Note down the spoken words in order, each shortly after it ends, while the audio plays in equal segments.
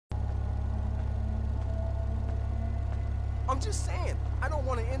I'm just saying, I don't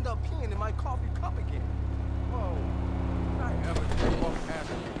want to end up peeing in my coffee cup again. Whoa. I never did walk past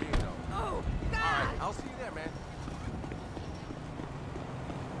me, though. Oh, God! All right, I'll see you there, man.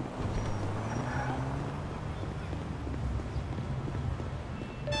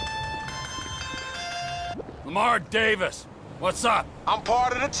 Lamar Davis, what's up? I'm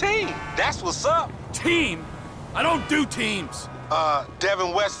part of the team. That's what's up. Team? I don't do teams.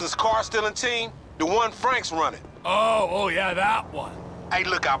 Devin Weston's car stealing team? The one Frank's running. Oh, yeah, that one. Hey,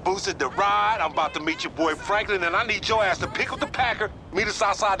 look, I boosted the ride. I'm about to meet your boy Franklin, and I need your ass to pick up the Packer, meet us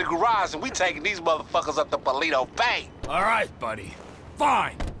outside the garage, and we taking these motherfuckers up to Polito Bay. All right, buddy.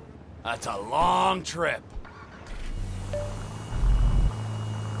 Fine. That's a long trip.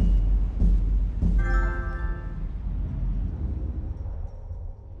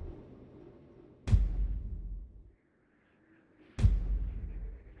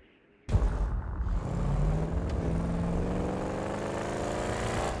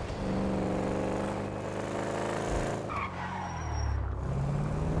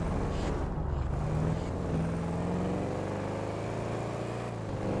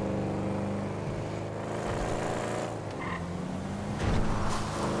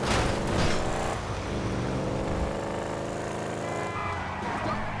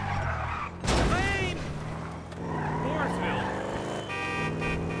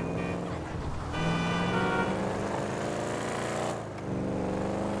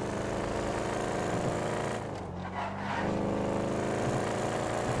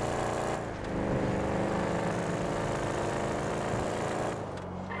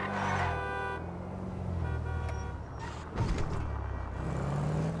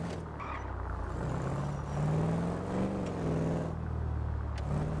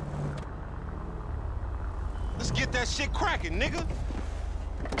 Let's get that shit cracking, nigga.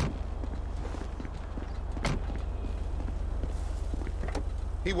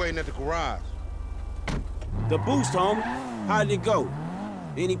 He waiting at the garage. The boost, homie. How'd it go?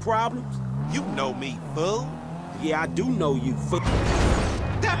 Any problems? You know me, fool. Yeah, I do know you, fool.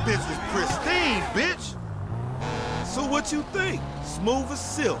 That bitch was pristine, bitch. So what you think? Smooth as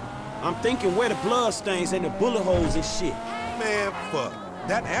silk. I'm thinking where the blood stains and the bullet holes and shit. Man, fuck.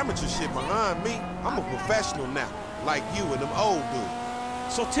 That amateur shit behind me, I'm a professional now, like you and them old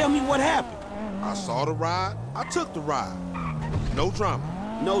dudes. So tell me what happened. I saw the ride, I took the ride. No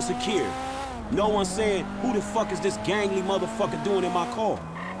drama. No security. No one saying, who the fuck is this gangly motherfucker doing in my car?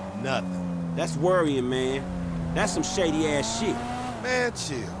 Nothing. That's worrying, man. That's some shady ass shit. Man,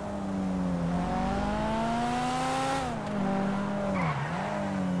 chill.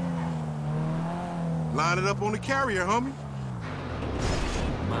 Line it up on the carrier, homie.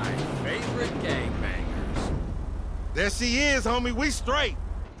 My favorite gangbangers. There she is, homie. We straight.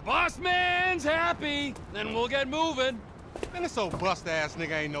 The boss man's happy, then we'll get moving. Man, this old bust-ass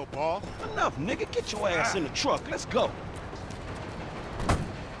nigga ain't no boss. Enough, nigga. Get your ass in the truck. Let's go.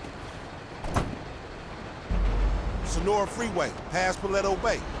 Sonora Freeway, past Polito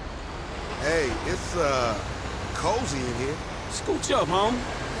Bay. Hey, it's, cozy in here. Scooch up, homie.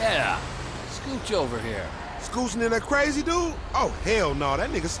 Yeah, scooch over here. Scooching in that crazy dude? Oh, hell no, that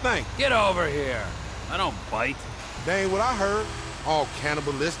nigga stink. Get over here. I don't bite. That ain't what I heard. All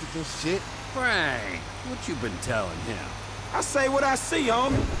cannibalistic and shit. Frank, what you been telling him? I say what I see,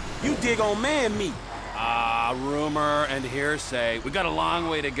 homie. You dig on man meat. Rumor and hearsay. We got a long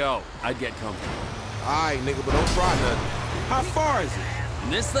way to go. I'd get comfortable. All right, nigga, but don't try nothing. How far is it?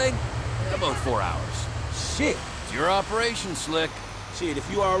 And this thing? About 4 hours. Shit. It's your operation, Slick. Shit,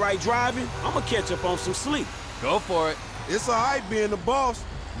 if you all right driving, I'ma catch up on some sleep. Go for it. It's all right being the boss.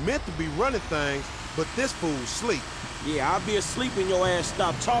 Meant to be running things, but this fool's sleep. Yeah, I'll be asleep and your ass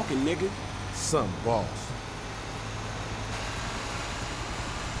stop talking, nigga. Some boss.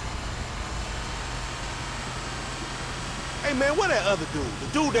 Hey, man, where that other dude? The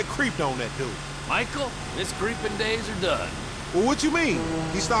dude that creeped on that dude. Michael, his creeping days are done. Well, what you mean?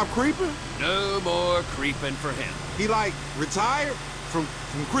 He stopped creeping? No more creeping for him. He, like, retired from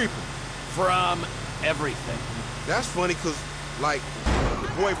creeping? From everything. That's funny, because, like, the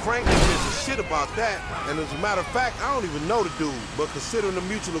boy Franklin said some shit about that, and as a matter of fact, I don't even know the dude, but considering the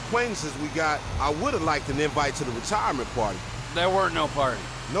mutual acquaintances we got, I would have liked an invite to the retirement party. There weren't no party.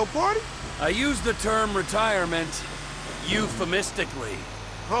 No party? I used the term retirement euphemistically.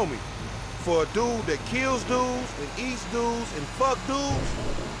 Homie, for a dude that kills dudes and eats dudes and fuck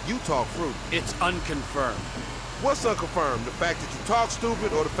dudes, you talk fruit. It's unconfirmed. What's unconfirmed? The fact that you talk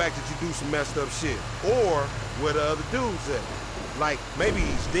stupid or the fact that you do some messed up shit? Or where the other dude's at? Like, maybe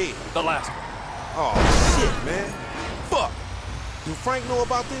he's dead. The last one. Oh, shit, man. Fuck. Do Frank know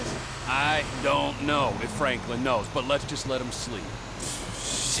about this? I don't know if Franklin knows, but let's just let him sleep.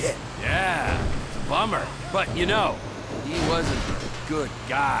 Shit. Yeah, it's a bummer. But you know, he wasn't the good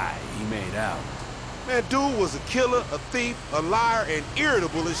guy he made out. Man, dude was a killer, a thief, a liar, and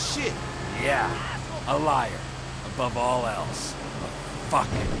irritable as shit. Yeah, a liar. Above all else, a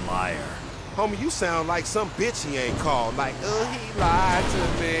fucking liar. Homie, you sound like some bitch he ain't called. Like, he lied to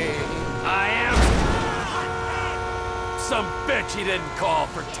me. I am some bitch he didn't call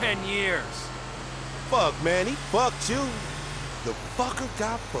for 10 years. Fuck, man, he fucked you. The fucker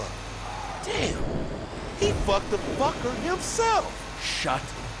got fucked. Damn, he fucked the fucker himself. Shut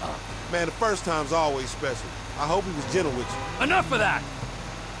up. Man, the first time's always special. I hope he was gentle with you. Enough of that!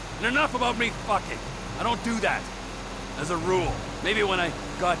 And enough about me fucking. I don't do that. As a rule. Maybe when I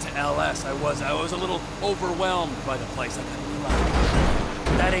got to LS, I was a little overwhelmed by the place. I couldn't relax.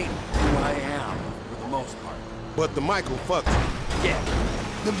 But that ain't who I am, for the most part. But the Michael fucked you. Yeah,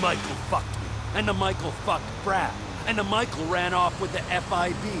 the Michael fucked me. And the Michael fucked Brad. And the Michael ran off with the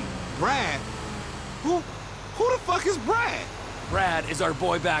FIB. Brad? Who the fuck is Brad? Brad is our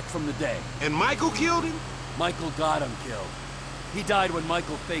boy back from the day. And Michael killed him? Michael got him killed. He died when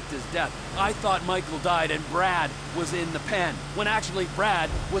Michael faked his death. I thought Michael died and Brad was in the pen, when actually Brad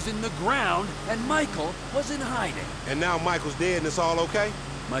was in the ground and Michael was in hiding. And now Michael's dead and it's all okay?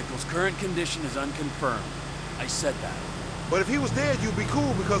 Michael's current condition is unconfirmed. I said that. But if he was dead, you'd be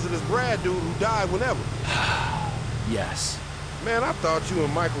cool because of this Brad dude who died whenever. Yes. Man, I thought you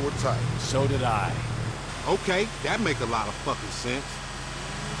and Michael were tight. So did I. Okay, that make a lot of fucking sense.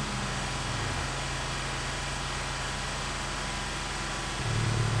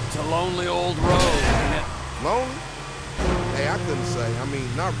 It's a lonely old road, isn't it? Lonely? Hey, I couldn't say. I mean,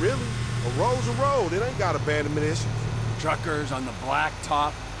 not really. A road's a road. It ain't got abandonment issues. Truckers on the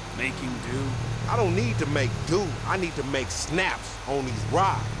blacktop, making do. I don't need to make do. I need to make snaps on these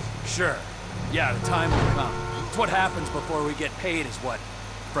rides. Sure. Yeah, the time will come. It's what happens before we get paid is what?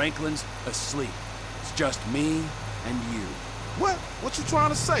 Franklin's asleep. It's just me and you. What? What you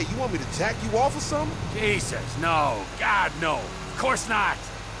trying to say? You want me to jack you off or something? Jesus, no. God, no. Of course not.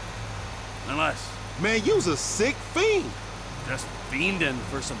 Unless... Man, you's a sick fiend. just fiending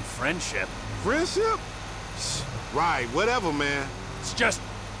for some friendship. Friendship? Right, whatever, man. It's just...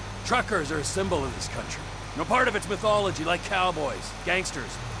 truckers are a symbol of this country. You know, part of its mythology, like cowboys,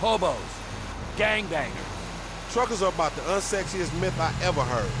 gangsters, hobos, gangbangers. Truckers are about the unsexiest myth I ever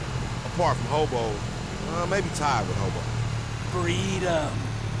heard. Apart from hobos. Maybe tied with hobos. Freedom.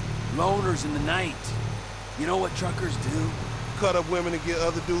 Loners in the night. You know what truckers do? Cut up women and get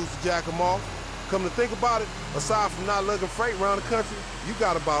other dudes to jack them off. Come to think about it, aside from not lugging freight around the country, you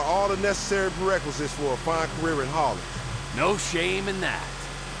got about all the necessary prerequisites for a fine career in haulage. No shame in that.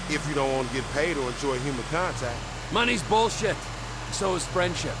 If you don't want to get paid or enjoy human contact. Money's bullshit. So is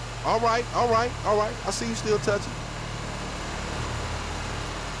friendship. All right. I see you still touching.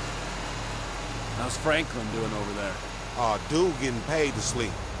 How's Franklin doing over there? Dude getting paid to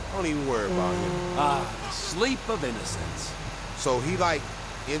sleep. Don't even worry about him. Sleep of innocence. So he, like,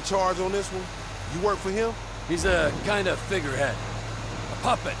 in charge on this one? You work for him? He's a kind of figurehead. A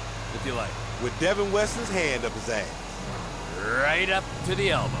puppet, if you like. With Devin Weston's hand up his ass. Right up to the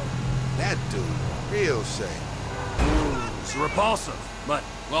elbow. That dude, real shame. It's repulsive, but,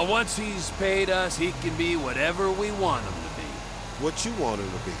 well, once he's paid us, he can be whatever we want him to be. What you want him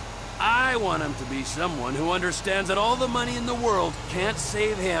to be? I want him to be someone who understands that all the money in the world can't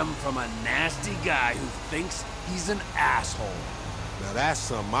save him from a nasty guy who thinks he's an asshole. Now that's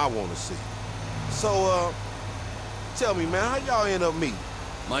something I want to see. So, tell me, man, how y'all end up meeting?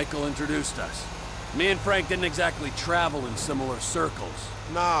 Michael introduced us. Me and Frank didn't exactly travel in similar circles.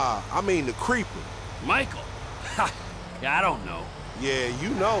 Nah, I mean the creeper. Michael? Ha! Yeah, I don't know. Yeah,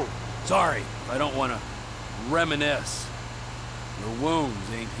 you know. Sorry if I don't want to reminisce. Your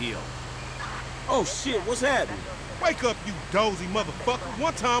wounds ain't healed. Oh shit, what's happening? Wake up, you dozy motherfucker.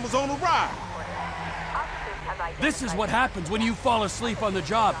 One time was on a ride. This is what happens when you fall asleep on the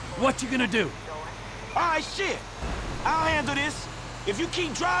job. What you gonna do? All right, shit. I'll handle this. If you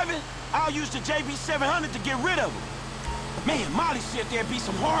keep driving, I'll use the JB700 to get rid of him. Man, Molly said there'd be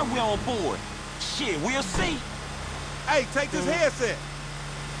some hardware on board. Shit, we'll see. Hey, take this headset.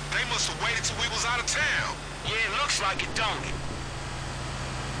 They must have waited till we was out of town. Yeah, it looks like it, don't it?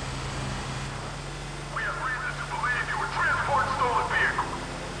 We have reason to believe you were transporting stolen vehicles.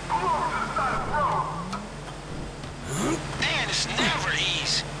 Pull over to the side of the road. Man, it's never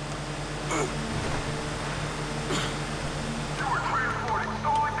easy. You were transporting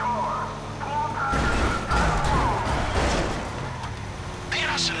stolen cars. Pull them back to the side of the road. Man,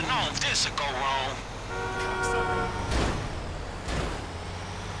 I should have known this would go wrong.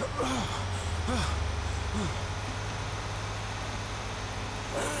 Man,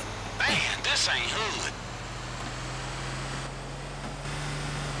 this ain't hood.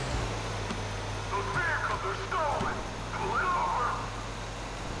 Those vehicles are stolen. Pull it over.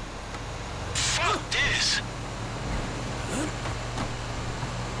 Fuck this.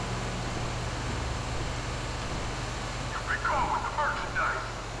 You've been caught with the merchandise.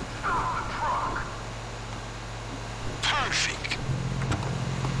 Stop the truck. Perfect.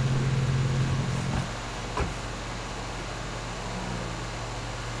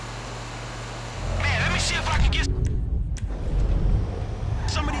 Man, let me see if I can get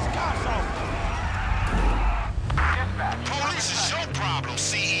Some of these cops off. police is your problem,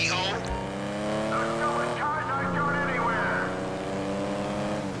 CEO. Those stolen cars aren't going anywhere.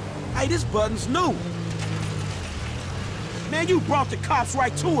 Hey, this button's new. Man, you brought the cops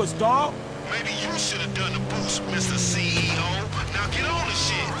right to us, dawg. Maybe you should have done the boost, Mr. CEO. Now get on the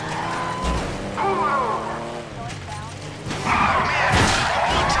shit. Pull it over. Man,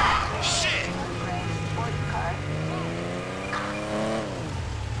 one time. Shit.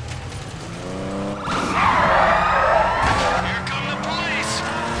 Here come the police.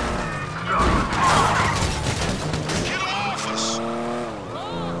 Get them off us.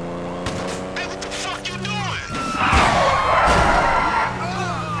 Hey, what the fuck you doing?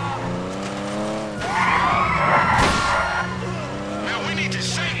 Man, we need to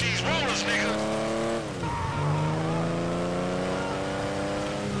shake these rollers, nigga.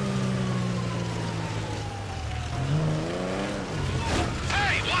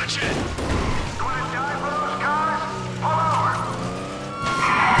 Hey, watch it. You want to die for those cars? Pull over.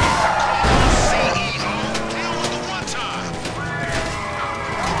 CEO, deal with the one time.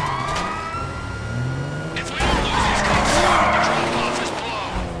 If we don't lose these cops, the drop-off is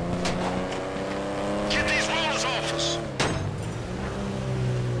below. Get these rollers off us.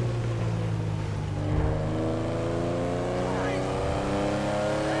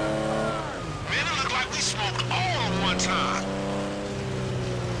 Man, it look like we smoked all at one time.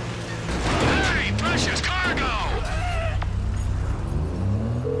 Hey, precious cargo!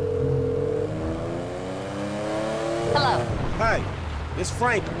 Hello. Hey, it's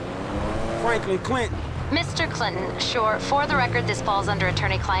Franklin. Franklin Clinton. Mr. Clinton, sure, for the record, this falls under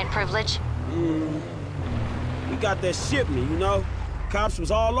attorney-client privilege. We got that shipment, you know? Cops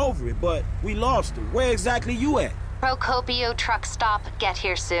was all over it, but we lost them. Where exactly you at? Procopio truck stop, get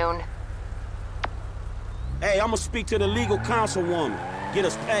here soon. Hey, I'ma speak to the legal councilwoman. Get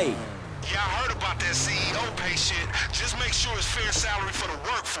us paid. Yeah, I heard about that CEO pay shit. Just make sure it's fair salary for the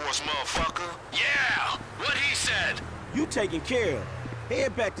workforce, motherfucker. Yeah, what he said. You taken care of.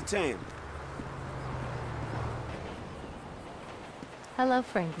 Head back to town. Hello,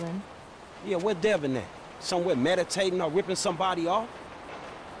 Franklin. Yeah, where Devin at? Somewhere meditating or ripping somebody off?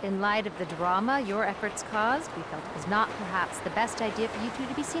 In light of the drama your efforts caused, we felt it was not perhaps the best idea for you two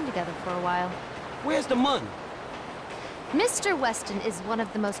to be seen together for a while. Where's the money? Mr. Weston is one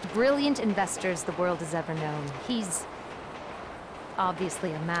of the most brilliant investors the world has ever known. He's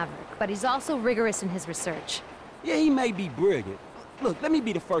obviously a maverick, but he's also rigorous in his research. Yeah, he may be brilliant. Look, let me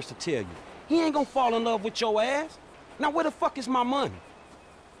be the first to tell you. He ain't gonna fall in love with your ass. Now where the fuck is my money?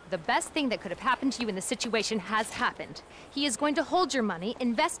 The best thing that could have happened to you in this situation has happened. He is going to hold your money,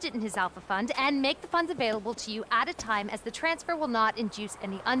 invest it in his Alpha Fund, and make the funds available to you at a time as the transfer will not induce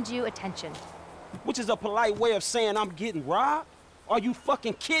any undue attention. Which is a polite way of saying I'm getting robbed? Are you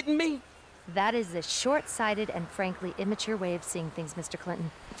fucking kidding me? That is a short-sighted and frankly immature way of seeing things, Mr.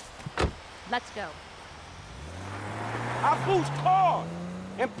 Clinton. Let's go. I boost cars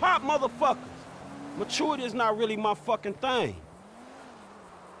and pop motherfuckers. Maturity is not really my fucking thing.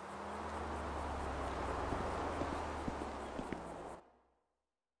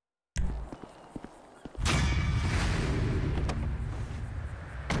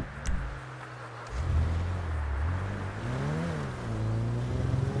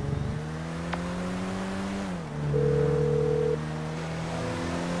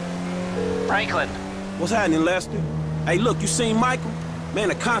 Franklin. What's happening, Lester? Hey, look, you seen Michael? Man,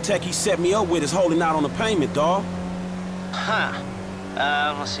 the contact he set me up with is holding out on the payment, dawg. Huh.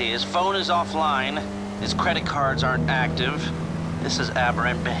 Let's see. His phone is offline. His credit cards aren't active. This is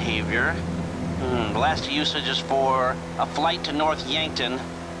aberrant behavior. The last usage is for a flight to North Yankton.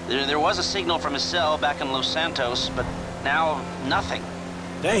 There was a signal from his cell back in Los Santos, but now nothing.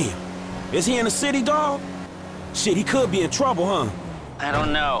 Damn. Is he in the city, dawg? Shit, he could be in trouble, huh? I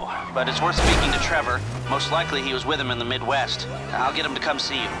don't know, but it's worth speaking to Trevor. Most likely he was with him in the Midwest. I'll get him to come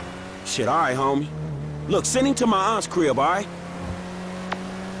see you. Shit, all right, homie. Look, send him to my aunt's crib, all right?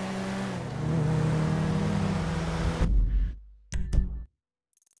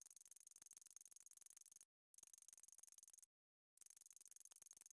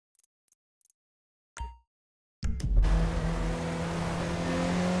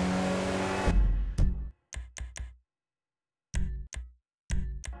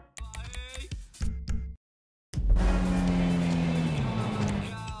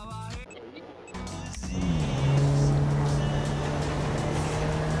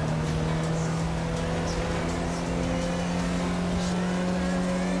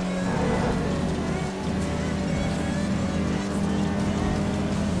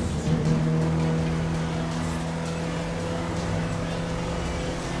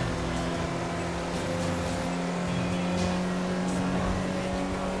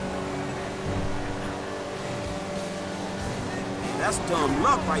 That's dumb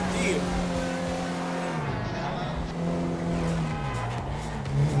luck right there.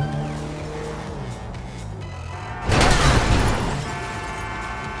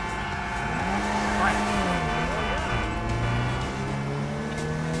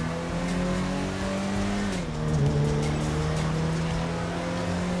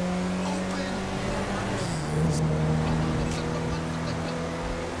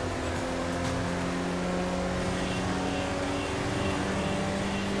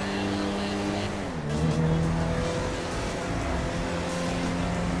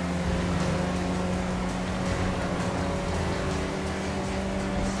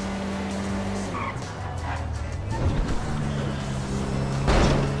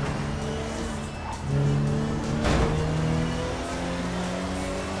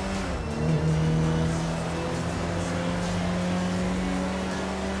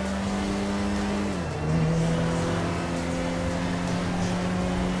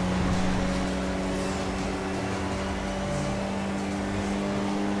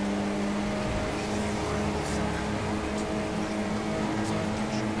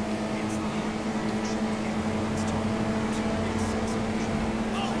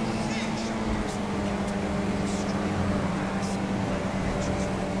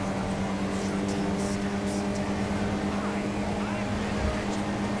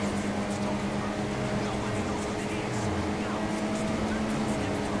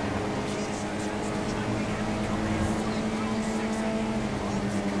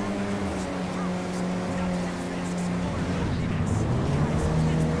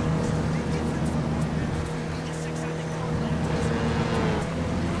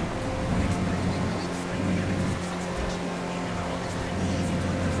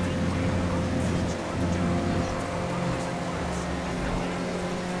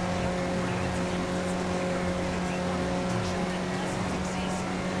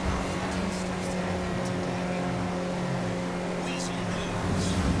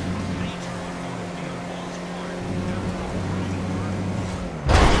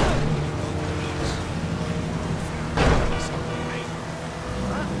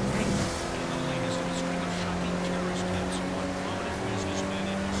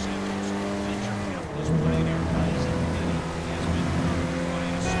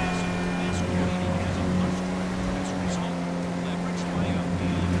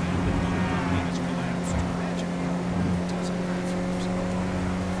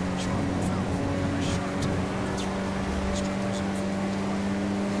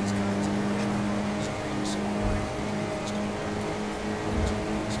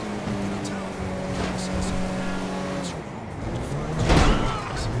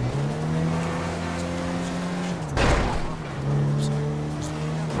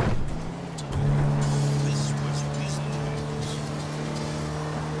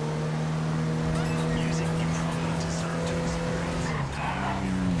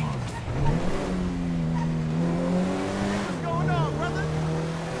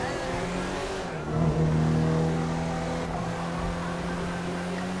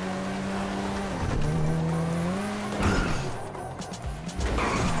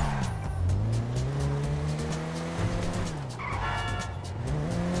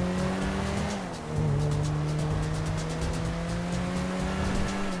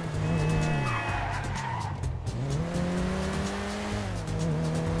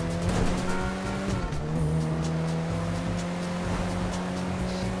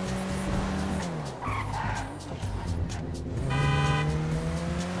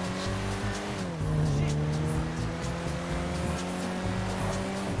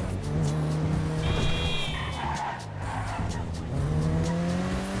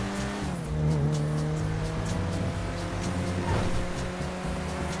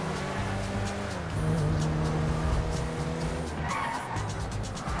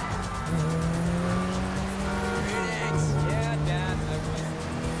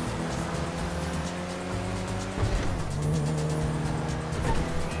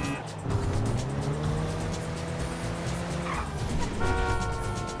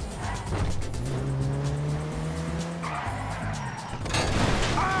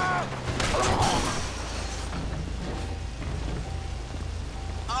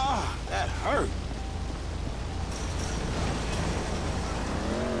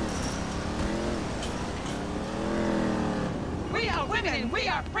 women. We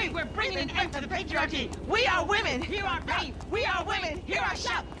are free. We're bringing an end to the patriarchy. We are women. Hear our pain. We are women. Hear our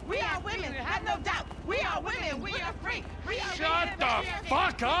shout. We are women. Have no doubt. We are women. We are free. We are Shut the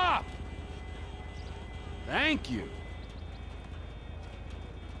fuck up! Thank you.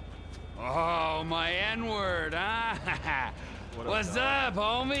 Oh, my N-word, huh? What's up,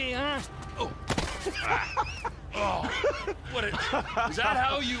 homie, huh? Oh. Oh, is that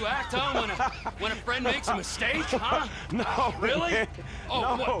how you act, huh, when a friend makes a mistake, huh? No, really? Man. Oh,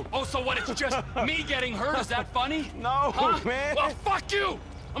 no. what? Oh, so what? It's just me getting hurt? Is that funny? No, huh? man. Well, fuck you!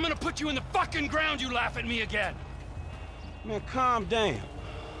 I'm gonna put you in the fucking ground. You laugh at me again. Man, calm down.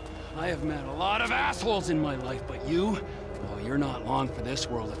 I have met a lot of assholes in my life, but you, well, you're not long for this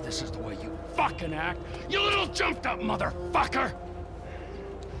world if this is the way you fucking act. You little jumped-up motherfucker!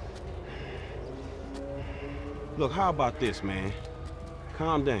 Look, how about this, man?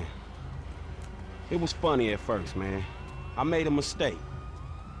 Calm down. It was funny at first, man. I made a mistake.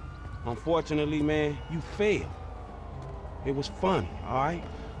 Unfortunately, man, you failed. It was funny, all right?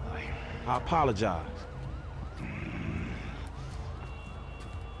 I apologize.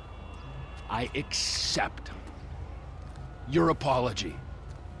 I accept your apology.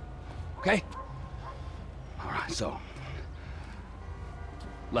 Okay? All right, so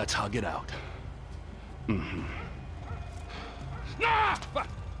let's hug it out. Mm-hmm.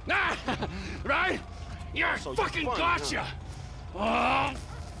 Right? You're So fucking funny, gotcha. Huh? Oh,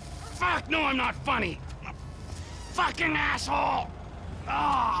 fuck! No, I'm not funny. Fucking asshole.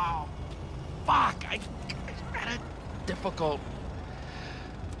 Oh, fuck! I had a difficult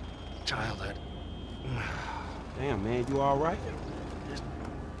childhood. Damn, man, you all right?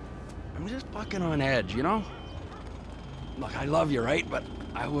 I'm just fucking on edge, you know? Look, I love you, right? But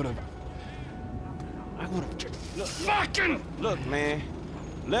I would've just fucking... Look, man,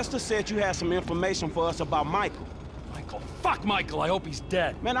 Lester said you had some information for us about Michael. Michael? Fuck Michael, I hope he's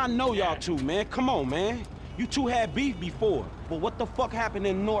dead. Man, I know y'all two, man. Come on, man. You two had beef before, but what the fuck happened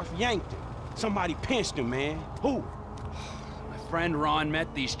in North Yankton? Somebody pinched him, man. Who? My friend Ron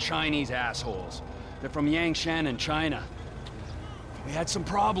met these Chinese assholes. They're from Yangshan in China. We had some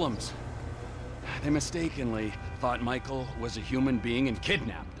problems. They mistakenly thought Michael was a human being and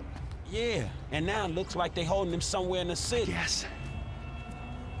kidnapped him. Yeah, and now it looks like they holding him somewhere in the city. Yes.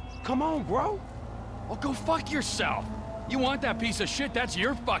 Come on, bro. Well, go fuck yourself. You want that piece of shit, that's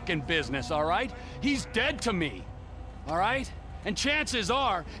your fucking business, all right? He's dead to me, all right? And chances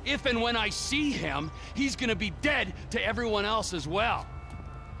are, if and when I see him, he's gonna be dead to everyone else as well.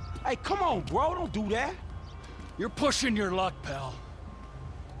 Hey, come on, bro. Don't do that. You're pushing your luck, pal.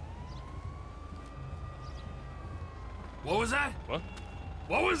 What was that? What?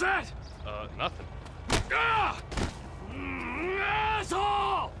 What was that? Nothing. Ah!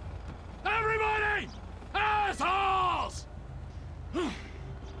 Asshole! Everybody! Assholes!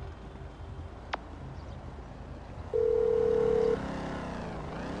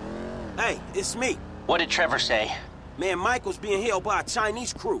 Hey, it's me. What did Trevor say? Man, Michael's being held by a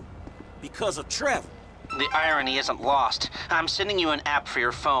Chinese crew. Because of Trevor. The irony isn't lost. I'm sending you an app for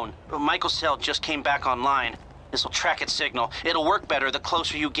your phone. Michael's cell just came back online. This will track its signal. It'll work better the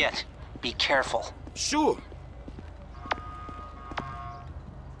closer you get. Be careful. Sure.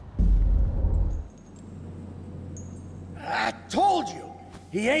 I told you,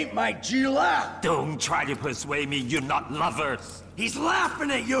 he ain't my Gila. Don't try to persuade me you're not lovers. He's laughing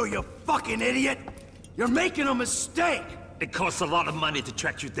at you, you fucking idiot. You're making a mistake. It costs a lot of money to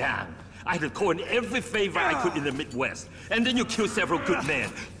track you down. I had to call in every favor I could in the Midwest. And then you killed several good men.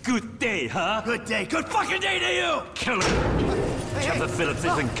 Good day, huh? Good day. Good fucking day to you. Kill him. Trevor Phillips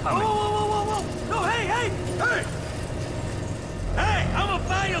isn't coming. Whoa. No, hey. Hey, I'm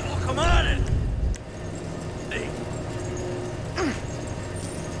available. Come on in. Hey.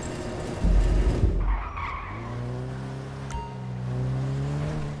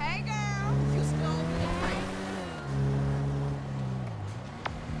 Hey, girl. You still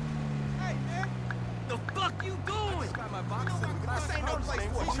Hey, man. The fuck you doing? I got my box in. This ain't no place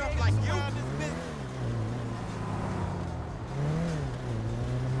for a chump like you.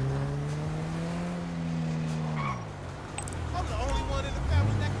 I'm the only one in the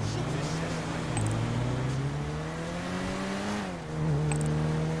family that can shoot this shit.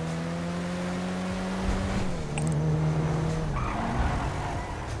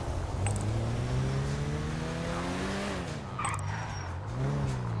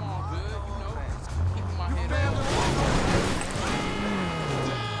 I'm all good, you know, just keeping my head up.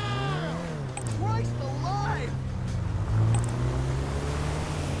 Christ alive!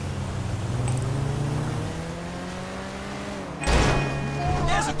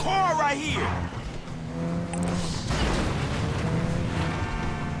 There's a car right here.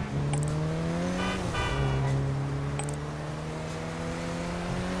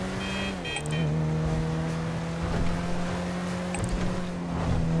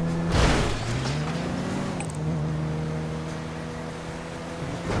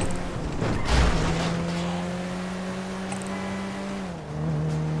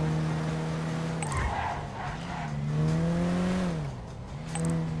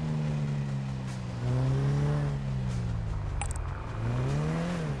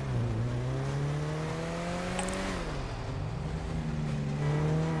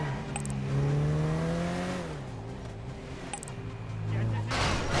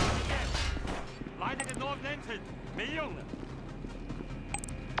 没用了。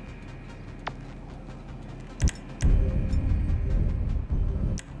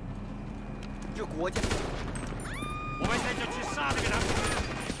这国家，我们现在就去杀那个人。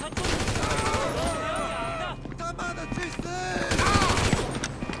他妈的去死！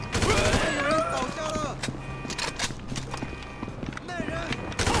那人倒下了，那人，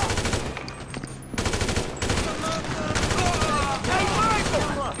他妈的！Hey, Michael!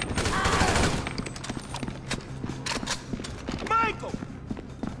 Michael!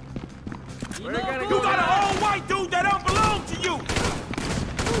 You got an old white dude that don't belong to you!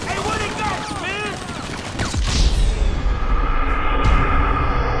 Hey, what he got you, man?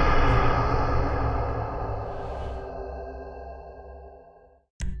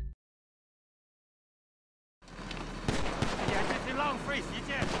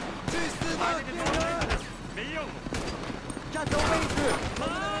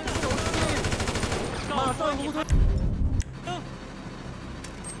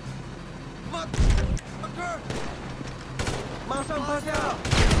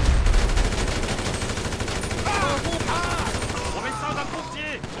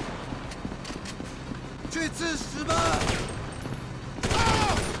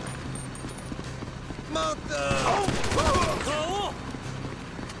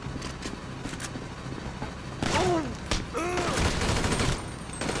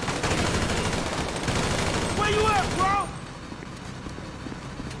 Where you at, bro?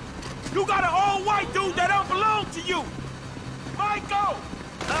 You got an old white dude that don't belong to you! Michael!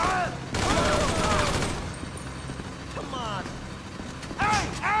 Come on.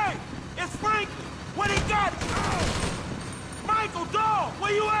 Hey! It's Frankie! What he got? Michael, dog!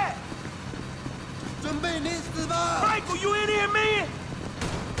 Where you at? 准备你死吧！ Michael, you in here, man?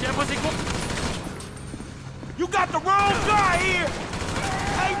 You got the wrong guy here!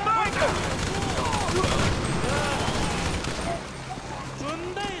 Hey, Michael!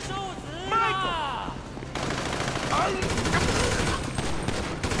 准备受死 Michael!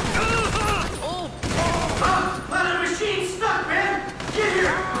 My machine's stuck, man! Get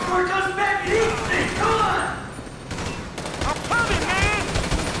here before it comes back and eats me! Come on! I'm coming, man!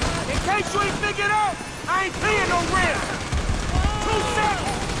 In case you ain't figured out, I ain't paying no rent! 2 seconds!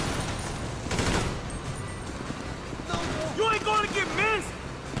 You ain't gonna get missed!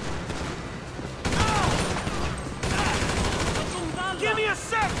 Give me a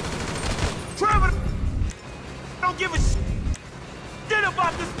sec! Trevor don't give a shit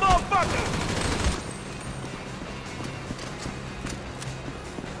about this motherfucker!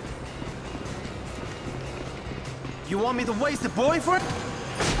 You want me to waste a boyfriend?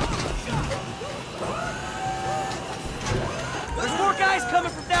 There's more guys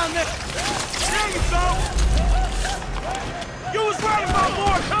coming from down there! There you go! You was right about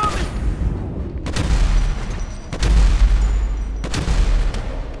more coming!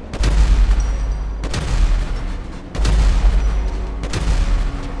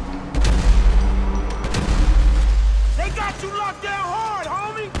 They got you locked down hard,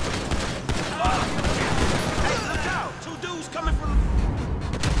 homie! Hey, look out! 2 dudes coming from...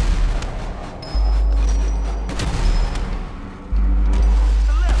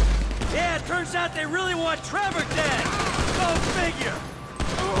 the left. Yeah, it turns out they really want Trevor dead! Go figure!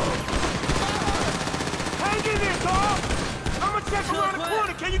 Hang in there, dog! I'ma check around the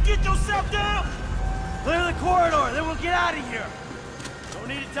corner. Can you get yourself down? Clear the corridor, then we'll get out of here! Don't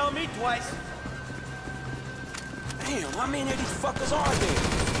need to tell me twice. Damn, how many of these fuckers are there?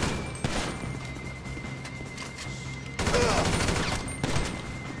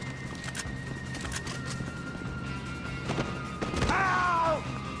 Ow!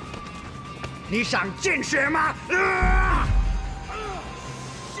 你想见血吗？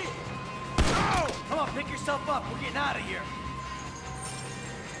 Shit! Ow! Come on, pick yourself up. We're getting out of here.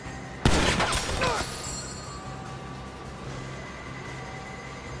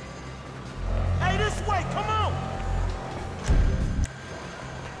 Hey, this way, come on!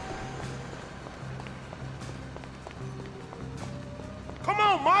 Come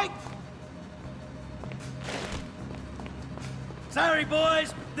on, Mike! Sorry,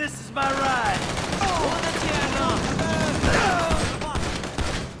 boys, but this is my ride.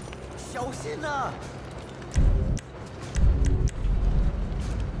 小心啊！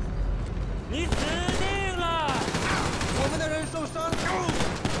你死定了！我们的人受伤了。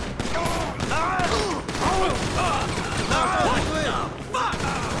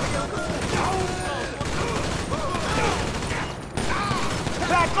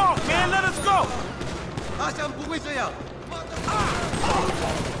Back off, man! Let us go! 阿香不会这样。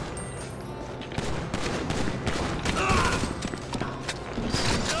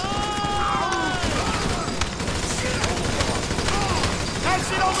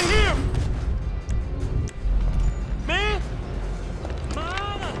Exit over here! Man!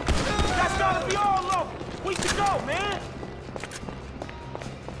 That's gotta be all of them! We should go, man!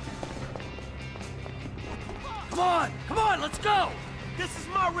 Come on, let's go! This is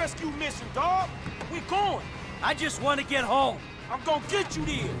my rescue mission, dog. We going. I just want to get home. I'm gonna get you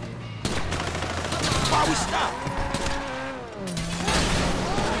there. Why we stop?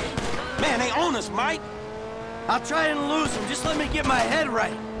 Man, they on us, Mike. I'll try and lose them. Just let me get my head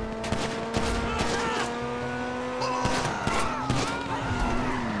right.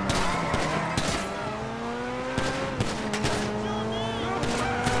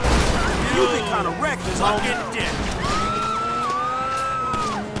 You've been kind of reckless, Fucking dick.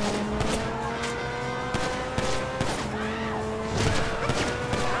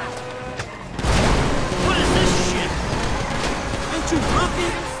 What is this shit? Ain't you lucky?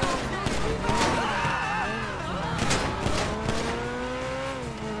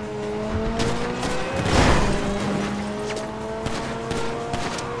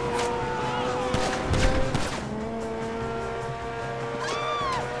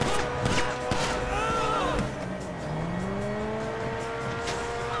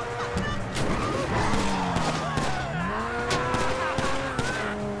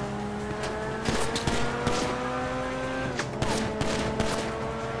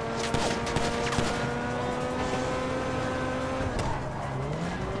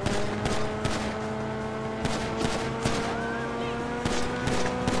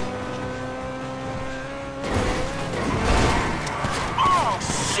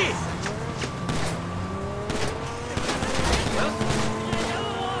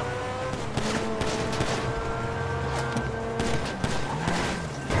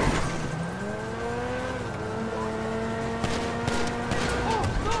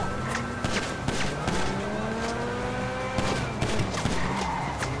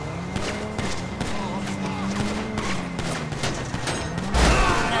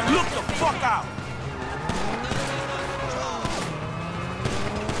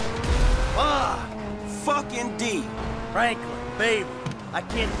 Fucking D. Franklin, baby, I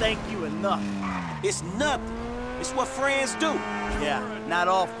can't thank you enough. It's nothing. It's what friends do. Yeah, not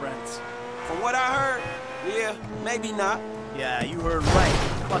all friends. From what I heard, yeah, maybe not. Yeah, you heard right.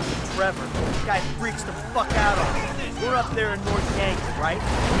 Fucking Trevor. This guy freaks the fuck out on me. We're up there in North Yankton, right?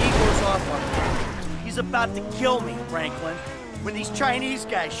 He goes off on me. He's about to kill me, Franklin, when these Chinese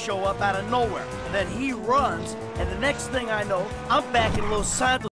guys show up out of nowhere. And then he runs, and the next thing I know, I'm back in Los Santos.